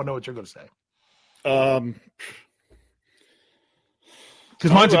influence me. I want to know what you're going to say.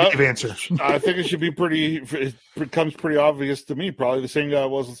 Because mine's a big answer. I think it should be it becomes pretty obvious to me. Probably the same guy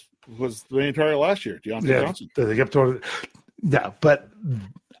was the main target last year, Deontay Johnson. Yeah, but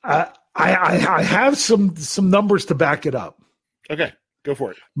I have some numbers to back it up. Okay, go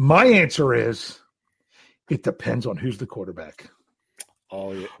for it. My answer is it depends on who's the quarterback.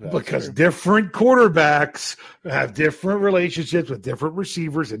 Oh, yeah, because different quarterbacks have different relationships with different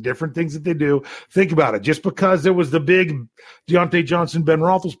receivers and different things that they do. Think about it. Just because there was the big Deontay Johnson, Ben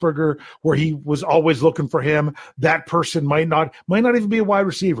Roethlisberger, where he was always looking for him, that person might not even be a wide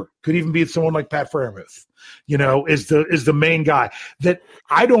receiver. Could even be someone like Pat Freiermuth. You know, is the main guy that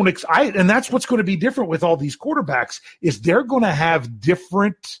and that's what's going to be different with all these quarterbacks is they're going to have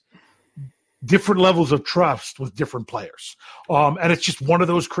different levels of trust with different players. And it's just one of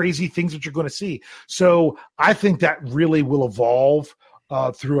those crazy things that you're going to see. So I think that really will evolve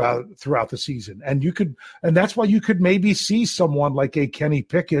throughout the season. And that's why you could maybe see someone like a Kenny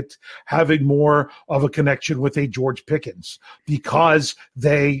Pickett having more of a connection with a George Pickens because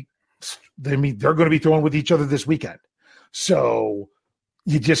they're going to be throwing with each other this weekend. So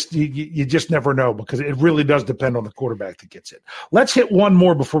you just never know, because it really does depend on the quarterback that gets it. Let's hit one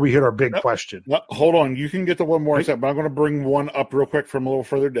more before we hit our big question. Hold on. You can get the one more, right? But I'm going to bring one up real quick from a little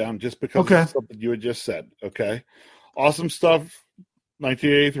further down, just because of something you had just said. Okay. Awesome stuff.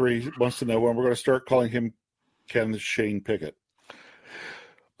 1983 wants to know when we're going to start calling him Ken Shane Pickett.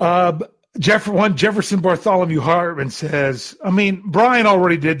 Jefferson Bartholomew Hartman says, I mean, Brian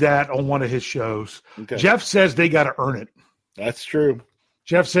already did that on one of his shows. Okay. Jeff says they got to earn it. That's true.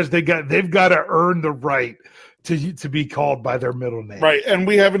 Jeff says they've got to earn the right to be called by their middle name. Right, and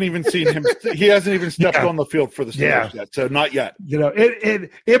we haven't even seen him. He hasn't even stepped on the field for the Steelers yet, so not yet. You know,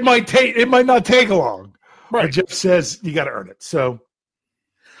 it might not take long. Right. But Jeff says you got to earn it. So,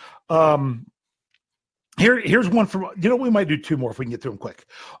 here's one from, we might do two more if we can get through them quick,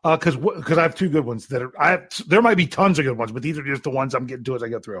 because I have two good ones there might be tons of good ones, but these are just the ones I'm getting to as I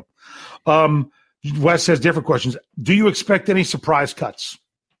go through. Wes says different questions. Do you expect any surprise cuts?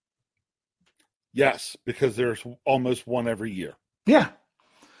 Yes, because there's almost one every year. Yeah.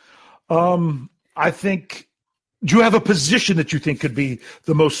 I think, do you have a position that you think could be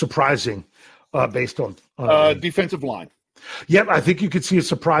the most surprising based on defensive line? Yep, I think you could see a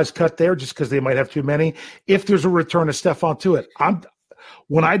surprise cut there just because they might have too many. If there's a return of Stephon Tuitt,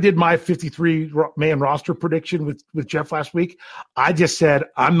 when I did my 53-man roster prediction with Jeff last week, I just said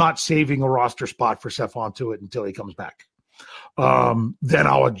I'm not saving a roster spot for Stephon Tuitt until he comes back. Then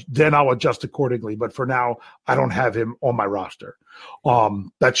I'll adjust accordingly. But for now, I don't have him on my roster.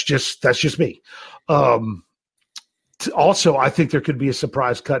 That's just me. Also, I think there could be a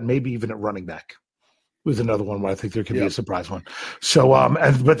surprise cut, maybe even at running back. Was another one where I think there could be a surprise one. So,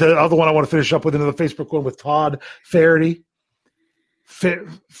 but the other one I want to finish up with, another Facebook one with Todd Faraday.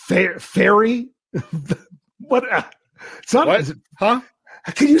 Fairy? What? It's not, what? Huh?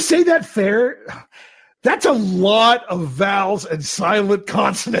 Can you say that fair? That's a lot of vowels and silent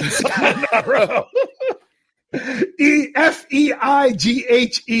consonants in a row. Feighary.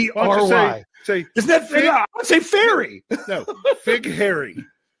 Isn't that fig? I would say fairy. No, Fig Harry.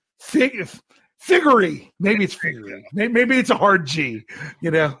 Figgery. Maybe it's figgery. Maybe it's a hard G.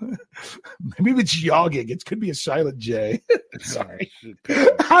 Maybe it's yogging. It could be a silent J. Sorry.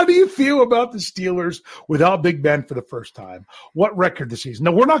 How do you feel about the Steelers without Big Ben for the first time? What record this season?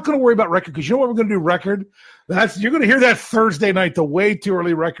 No, we're not going to worry about record, because you know what we're going to do? Record. You're going to hear that Thursday night, the way too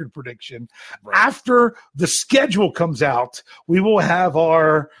early record prediction. Right. After the schedule comes out, we will have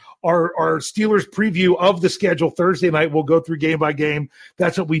our Steelers preview of the schedule Thursday night. We'll go through game by game.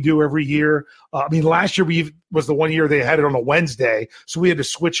 That's what we do every year. Last year was the one year they had it on a Wednesday, so we had to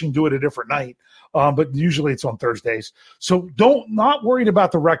switch and do it a different night. But usually it's on Thursdays. So not worried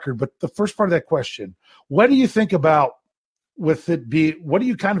about the record, but the first part of that question, what do you think about what do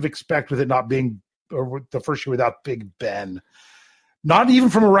you kind of expect with it not being, or the first year without Big Ben? Not even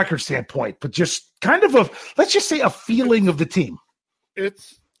from a record standpoint, but just kind of let's just say a feeling of the team.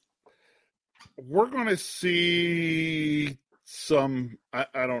 We're going to see some,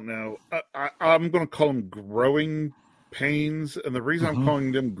 I don't know, I'm going to call them growing pains. And the reason I'm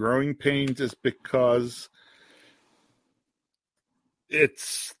calling them growing pains is because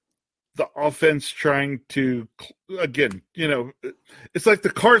it's the offense trying to, again, it's like the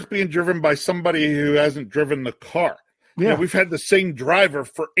car's being driven by somebody who hasn't driven the car. Yeah. We've had the same driver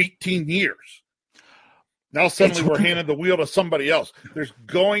for 18 years. Now suddenly we're handing the wheel to somebody else. There's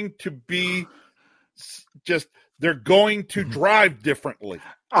going to be they're going to drive differently.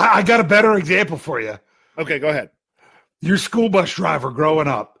 I got a better example for you. Okay, go ahead. Your school bus driver growing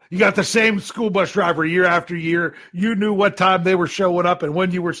up. You got the same school bus driver year after year. You knew what time they were showing up and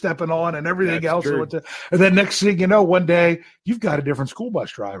when you were stepping on and everything else. And then next thing you know, one day you've got a different school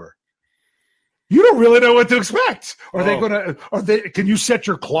bus driver. You don't really know what to expect. Can you set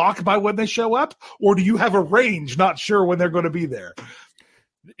your clock by when they show up? Or do you have a range, not sure when they're going to be there?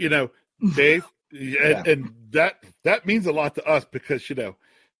 Dave, and that means a lot to us because,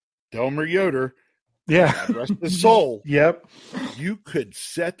 Delmer Yoder, God rest his soul. Yep. You could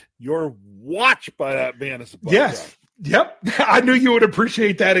set your watch by that man as a bus driver. Yep. I knew you would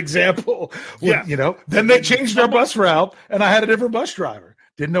appreciate that example. Then they changed our bus route and I had a different bus driver.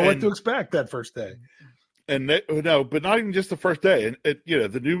 Didn't know what to expect that first day. And but not even just the first day. And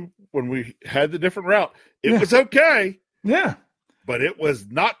when we had the different route, it was okay. Yeah. But it was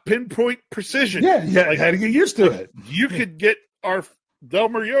not pinpoint precision. Yeah. I had to get used to it. You could get our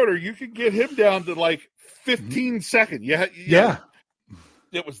Delmer Yoder, you could get him down to like 15 seconds. Yeah.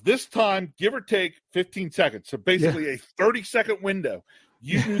 It was this time, give or take 15 seconds. So basically a 30-second window.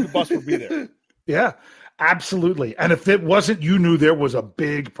 You knew the bus would be there. Yeah. Absolutely. And if it wasn't, you knew there was a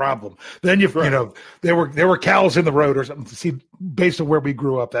big problem. Then you know, there were cows in the road or something. See, based on where we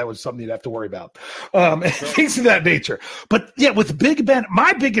grew up, that was something you'd have to worry about. Things of that nature. But yeah, with Big Ben,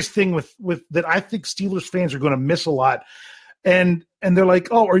 my biggest thing with that I think Steelers fans are going to miss a lot. And they're like,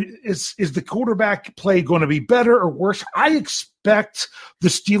 oh, is the quarterback play going to be better or worse? I expect the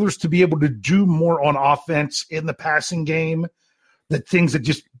Steelers to be able to do more on offense in the passing game, that things that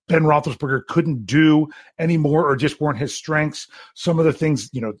just Ben Roethlisberger couldn't do anymore or just weren't his strengths. Some of the things,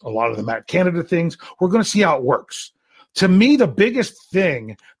 you know, a lot of the Matt Canada things, we're going to see how it works. To me, the biggest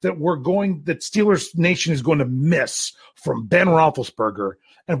thing that Steelers Nation is going to miss from Ben Roethlisberger,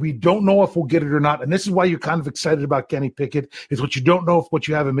 and we don't know if we'll get it or not, and this is why you're kind of excited about Kenny Pickett, is what you don't know if what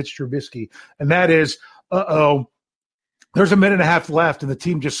you have in Mitch Trubisky, and that is, there's a minute and a half left and the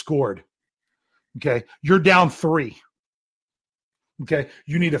team just scored. Okay, you're down 3. Okay,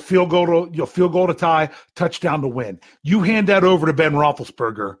 you need a field goal to tie, touchdown to win. You hand that over to Ben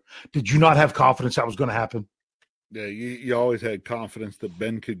Roethlisberger. Did you not have confidence that was going to happen? Yeah, you always had confidence that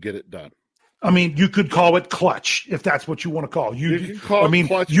Ben could get it done. I mean, you could call it clutch if that's what you want to call. You could call it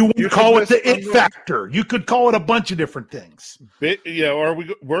clutch. You would call it the it factor. You could call it a bunch of different things. We're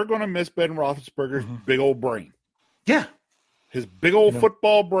going to miss Ben Roethlisberger's big old brain. Yeah, his big old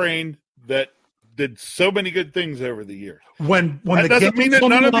football brain that did so many good things over the years. When that doesn't mean that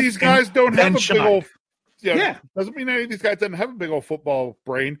none of these guys don't have a big old. Yeah, doesn't mean any of these guys don't have a big old football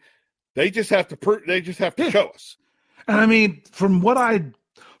brain. They just have to. They just have to show us. And I mean, from what I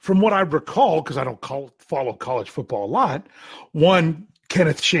recall, because I don't follow college football a lot, one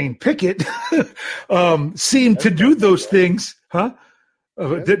Kenneth Shane Pickett seemed to do those things, huh?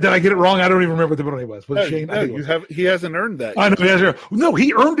 Did I get it wrong? I don't even remember what the middle name was. Was it Shane? No, he hasn't earned that. I know. No,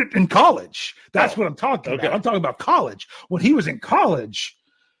 he earned it in college. That's what I'm talking about. I'm talking about college. When he was in college,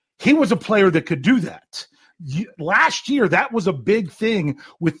 he was a player that could do that. Last year, that was a big thing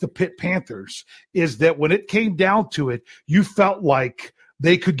with the Pitt Panthers, is that when it came down to it, you felt like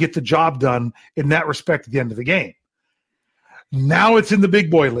they could get the job done in that respect at the end of the game. Now it's in the big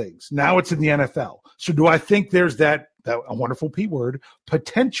boy leagues. Now it's in the NFL. So do I think there's that a wonderful P word,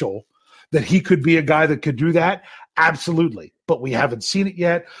 potential that he could be a guy that could do that? Absolutely. But we haven't seen it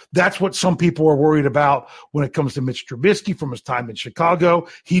yet. That's what some people are worried about when it comes to Mitch Trubisky from his time in Chicago.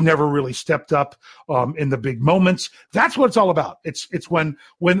 He never really stepped up in the big moments. That's what it's all about. It's when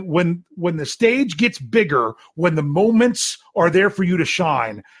the stage gets bigger, when the moments are there for you to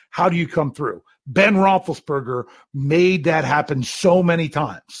shine, how do you come through? Ben Roethlisberger made that happen so many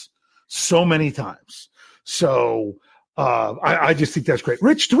times. So I just think that's great.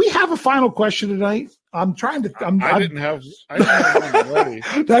 Rich, do we have a final question tonight? I didn't have one ready.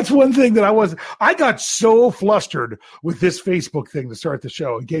 That's one thing that I got so flustered with this Facebook thing to start the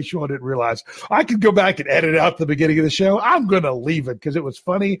show. In case you all didn't realize, I could go back and edit out the beginning of the show. I'm going to leave it because it was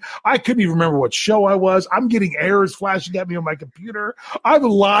funny. I couldn't even remember what show I was. I'm getting errors flashing at me on my computer. I'm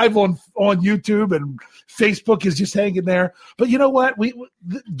live on YouTube, and Facebook is just hanging there. But you know what?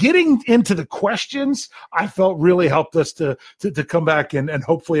 Getting into the questions, I felt really helped us to come back, and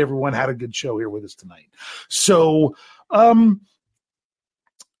hopefully everyone had a good show here with us tonight. So, we'll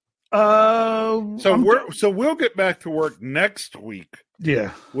get back to work next week.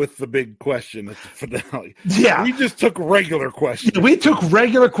 Yeah, with the big question at the finale. Yeah, we just took regular questions. Yeah, we took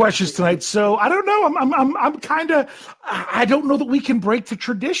regular questions tonight. So I don't know. I'm kind of. I don't know that we can break the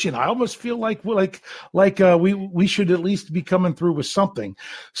tradition. I almost feel like we should at least be coming through with something.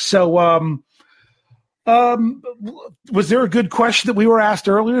 So. Was there a good question that we were asked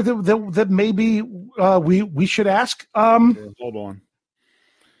earlier that maybe we should ask? Hold on.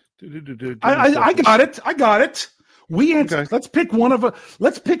 I got it. We answer. Okay.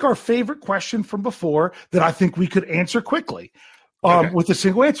 Let's pick our favorite question from before that I think we could answer quickly with a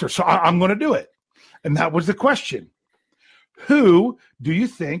single answer. So I'm going to do it. And that was the question. Who do you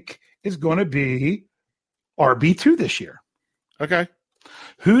think is going to be RB2 this year? Okay.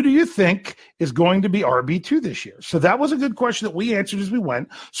 Who do you think is going to be RB2 this year? So that was a good question that we answered as we went.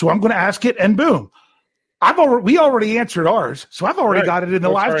 So I'm going to ask it, and boom, we already answered ours. So I've already got it in the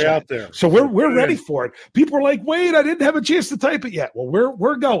live chat out there. So we're ready for it. People are like, wait, I didn't have a chance to type it yet. Well,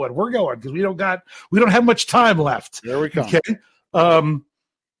 we're going because we don't have much time left. There we go. Okay.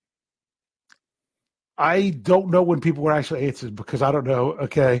 I don't know when people were actually answered because I don't know.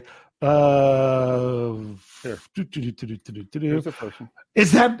 Okay. Here. Here's the first one.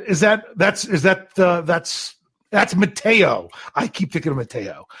 That's Mateo. I keep thinking of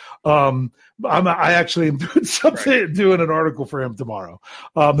Mateo. I actually am doing something, doing an article for him tomorrow.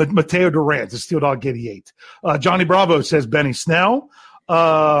 Mateo Durant, the Steel Dog 88. Johnny Bravo says Benny Snell.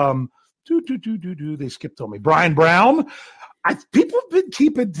 They skipped on me. Brian Brown. People have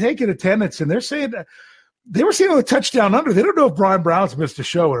been taking attendance, and they're saying that they were seeing on the touchdown under. They don't know if Brian Brown's missed a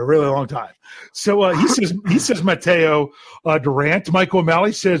show in a really long time. So he says Mateo Durant. Michael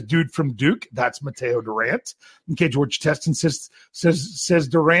O'Malley says dude from Duke. That's Mateo Durant. Okay, George Teston says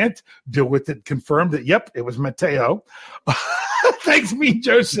Durant. Deal with it. Confirmed that. Yep, it was Mateo. Thanks, me,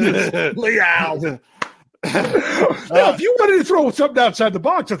 Joseph. Leal. If you wanted to throw something outside the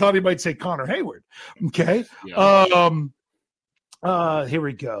box, I thought he might say Connor Hayward. Okay. Yeah. Here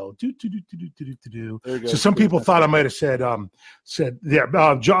we go. So some people thought I might have said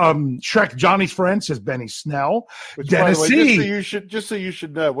Shrek Johnny's friend says Benny Snell. Which, Dennis by the way, C. just so you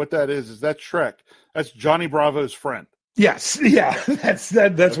should know what that is that Shrek. That's Johnny Bravo's friend. Yes, yeah, that's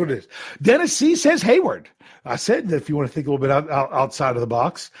what it is. Dennis C says Hayward. I said that if you want to think a little bit outside of the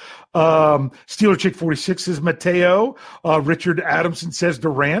box. Steeler Chick 46 says Mateo. Richard Adamson says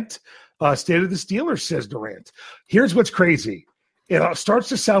Durant. State of the Steelers says Durant. Here's what's crazy. It starts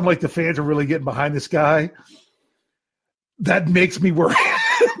to sound like the fans are really getting behind this guy. That makes me worry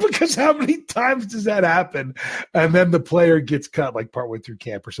because how many times does that happen? And then the player gets cut like partway through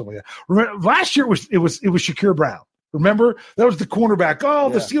camp or something like that. Remember, last year it was Shakir Brown. Remember, that was the cornerback. Oh,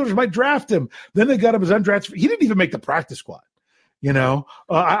 yeah. The Steelers might draft him. Then they got him as undrafted. He didn't even make the practice squad. You know,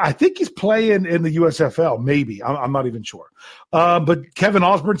 I think he's playing in the USFL. Maybe I'm not even sure. But Kevin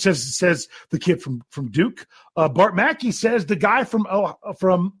Osborne says the kid from Duke. Bart Mackey says the guy from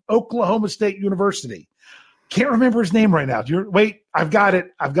Oklahoma State University. Can't remember his name right now. Wait, I've got it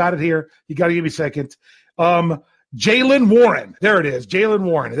here. You got to give me a second. Jalen Warren. There it is. Jalen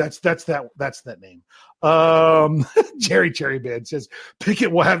Warren. That's that name. Jerry Cherry Band says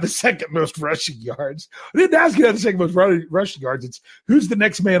Pickett will have the second most rushing yards. I didn't ask you to have the second most rushing yards. It's who's the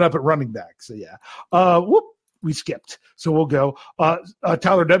next man up at running back. So yeah. We skipped. So we'll go.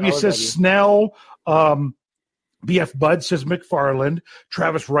 Tyler W says Snell. BF Bud says McFarland.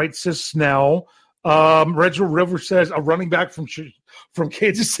 Travis Wright says Snell. Reginald River says a running back from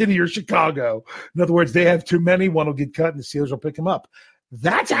Kansas City or Chicago. In other words, they have too many. One will get cut, and the Steelers will pick him up.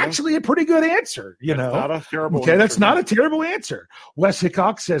 That's actually a pretty good answer, Not a terrible answer. That's not a terrible answer. Wes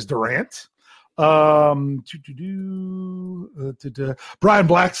Hickok says Durant. Brian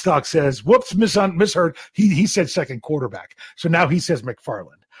Blackstock says, whoops, misheard. He said second quarterback. So now he says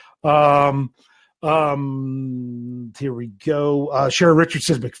McFarland. Here we go. Sherry Richards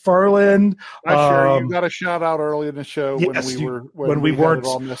says McFarland. Sherry, you got a shout out early in the show when we weren't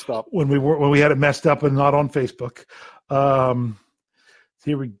all messed up. When we had it messed up and not on Facebook.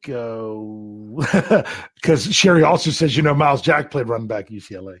 Here we go. Because Sherry also says, Miles Jack played running back at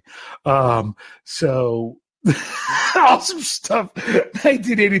UCLA. So awesome stuff.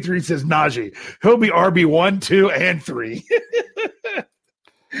 1983 says Najee. He'll be RB1, 2, and 3.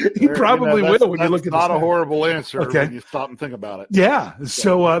 He probably will when you look at not a horrible answer okay. when you stop and think about it. Yeah.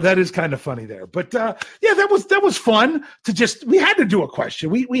 So that is kind of funny there. But that was fun to we had to do a question.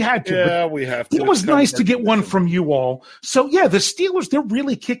 We had to. Yeah, we have to. It was nice to get one from you all. So yeah, the Steelers, they're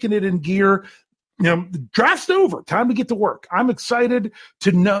really kicking it in gear. The draft's over. Time to get to work. I'm excited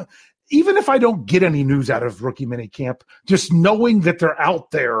to know. Even if I don't get any news out of rookie minicamp, just knowing that they're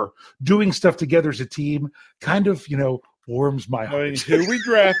out there doing stuff together as a team kind of, warms my heart. I mean, who we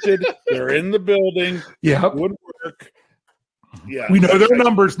drafted, they're in the building. Yeah. Would work. Yeah. We know their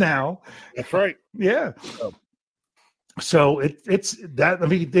numbers now. That's right. Yeah. So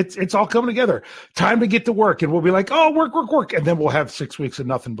it's all coming together. Time to get to work, and we'll be like, oh, work, and then we'll have 6 weeks of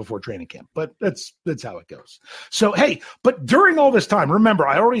nothing before training camp. But that's how it goes. So hey, but during all this time, remember,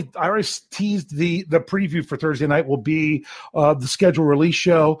 I already teased the preview for Thursday night will be the schedule release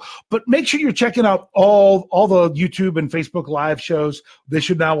show. But make sure you're checking out all the YouTube and Facebook Live shows. They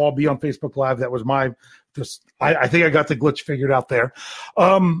should now all be on Facebook Live. That was I think I got the glitch figured out there.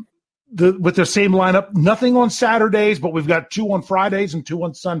 With the same lineup, nothing on Saturdays, but we've got 2 on Fridays and 2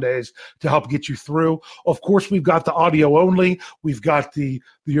 on Sundays to help get you through. Of course, we've got the audio only. We've got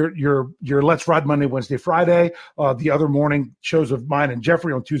your Let's Ride Monday, Wednesday, Friday. The other morning shows of mine and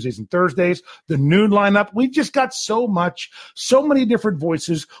Jeffrey on Tuesdays and Thursdays. The noon lineup. We've just got so many different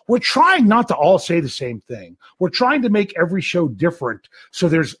voices. We're trying not to all say the same thing. We're trying to make every show different, so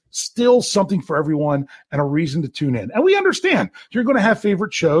there's still something for everyone and a reason to tune in. And we understand you're going to have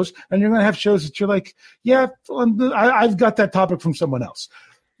favorite shows, and you're going to have shows that you're like, yeah, I've got that topic from someone else.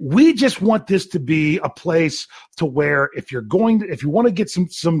 We just want this to be a place to where if you want to get some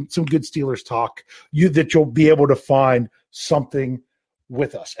good Steelers talk, you'll be able to find something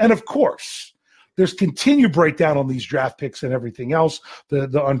with us. And of course, there's continued breakdown on these draft picks and everything else, the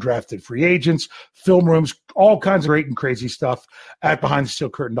undrafted free agents, film rooms, all kinds of great and crazy stuff at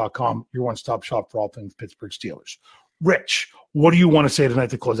BehindTheSteelCurtain.com, your one-stop shop for all things Pittsburgh Steelers. Rich, what do you want to say tonight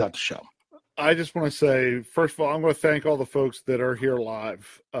to close out the show? I just want to say, first of all, I'm going to thank all the folks that are here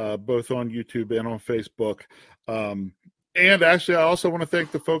live, both on YouTube and on Facebook. And actually, I also want to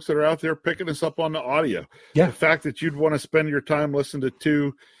thank the folks that are out there picking us up on the audio. Yeah. The fact that you'd want to spend your time listening to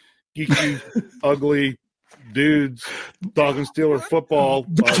two geeky, ugly dudes talking Steeler football.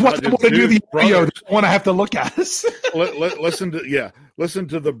 That's why I want to do the audio. I want to have to look at us. listen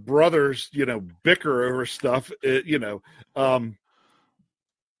to the brothers, bicker over stuff. That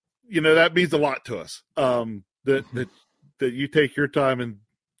means a lot to us. That you take your time and,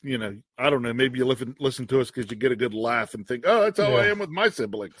 I don't know, maybe you listen to us because you get a good laugh and think, oh, that's how I am with my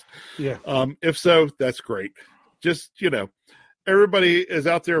siblings. Yeah. If so, that's great. Just, everybody is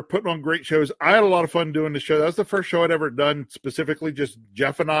out there putting on great shows. I had a lot of fun doing the show. That was the first show I'd ever done, specifically just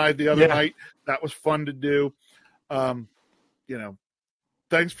Jeff and I the other night. That was fun to do.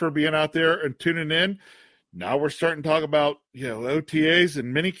 Thanks for being out there and tuning in. Now we're starting to talk about, OTAs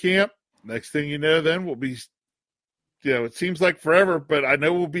and minicamp. Next thing you know, then we'll be, it seems like forever, but I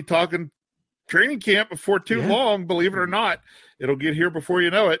know we'll be talking training camp before too long. Believe it or not, it'll get here before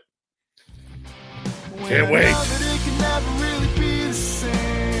you know it. Can't wait.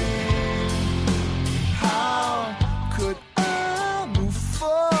 How could I move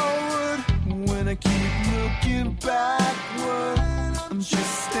forward when I keep looking backward? I'm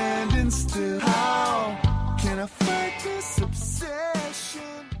just standing still. How can I fight this obsession?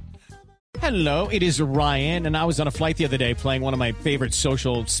 Hello, it is Ryan, and I was on a flight the other day playing one of my favorite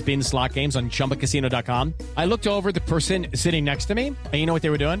social spin slot games on ChumbaCasino.com. I looked over at the person sitting next to me, and you know what they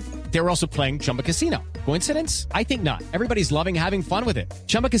were doing? They were also playing Chumba Casino. Coincidence? I think not. Everybody's loving having fun with it.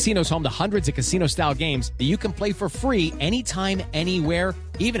 Chumba Casino is home to hundreds of casino-style games that you can play for free anytime, anywhere,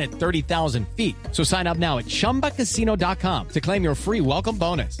 even at 30,000 feet. So sign up now at ChumbaCasino.com to claim your free welcome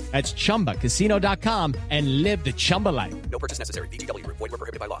bonus. That's ChumbaCasino.com and live the Chumba life. No purchase necessary. VGW. Void where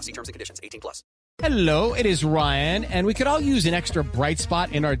prohibited by law. See terms and conditions. 18+. Hello, it is Ryan, and we could all use an extra bright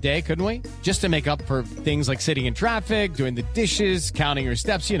spot in our day, couldn't we? Just to make up for things like sitting in traffic, doing the dishes, counting your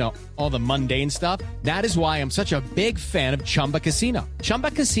steps, all the mundane stuff. That is why I'm such a big fan of Chumba Casino. Chumba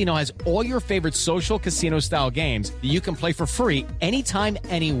Casino has all your favorite social casino-style games that you can play for free anytime,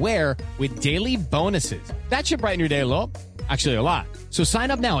 anywhere with daily bonuses. That should brighten your day a little. Actually, a lot. So sign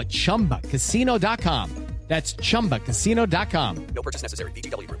up now at ChumbaCasino.com. That's ChumbaCasino.com. No purchase necessary.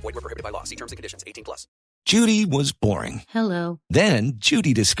 VGW. Void where prohibited by law. See terms and conditions. 18+. Judy was boring. Hello. Then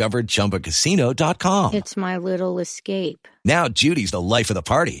Judy discovered ChumbaCasino.com. It's my little escape. Now Judy's the life of the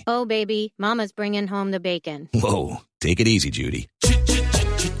party. Oh, baby, mama's bringing home the bacon. Whoa, take it easy, Judy.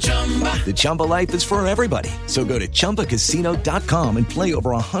 The Chumba life is for everybody. So go to ChumbaCasino.com and play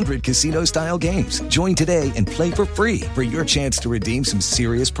over 100 casino-style games. Join today and play for free for your chance to redeem some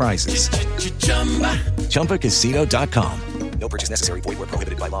serious prizes. ChumbaCasino.com. No purchase necessary. Void where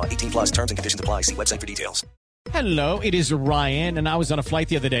prohibited by law. 18+. Terms and conditions apply. See website for details. Hello, it is Ryan, and I was on a flight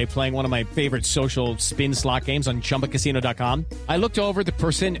the other day playing one of my favorite social spin slot games on ChumbaCasino.com. I looked over at the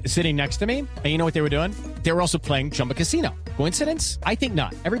person sitting next to me, and you know what they were doing? They were also playing Chumba Casino. Coincidence? I think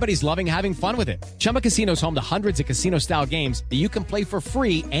not. Everybody's loving having fun with it. Chumba Casino is home to hundreds of casino-style games that you can play for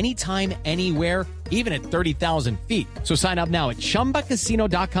free anytime, anywhere, even at 30,000 feet. So sign up now at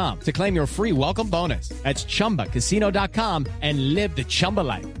ChumbaCasino.com to claim your free welcome bonus. That's ChumbaCasino.com and live the Chumba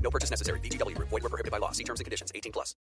life. No purchase necessary. VGW. Void where prohibited by law. See terms and conditions. 18+.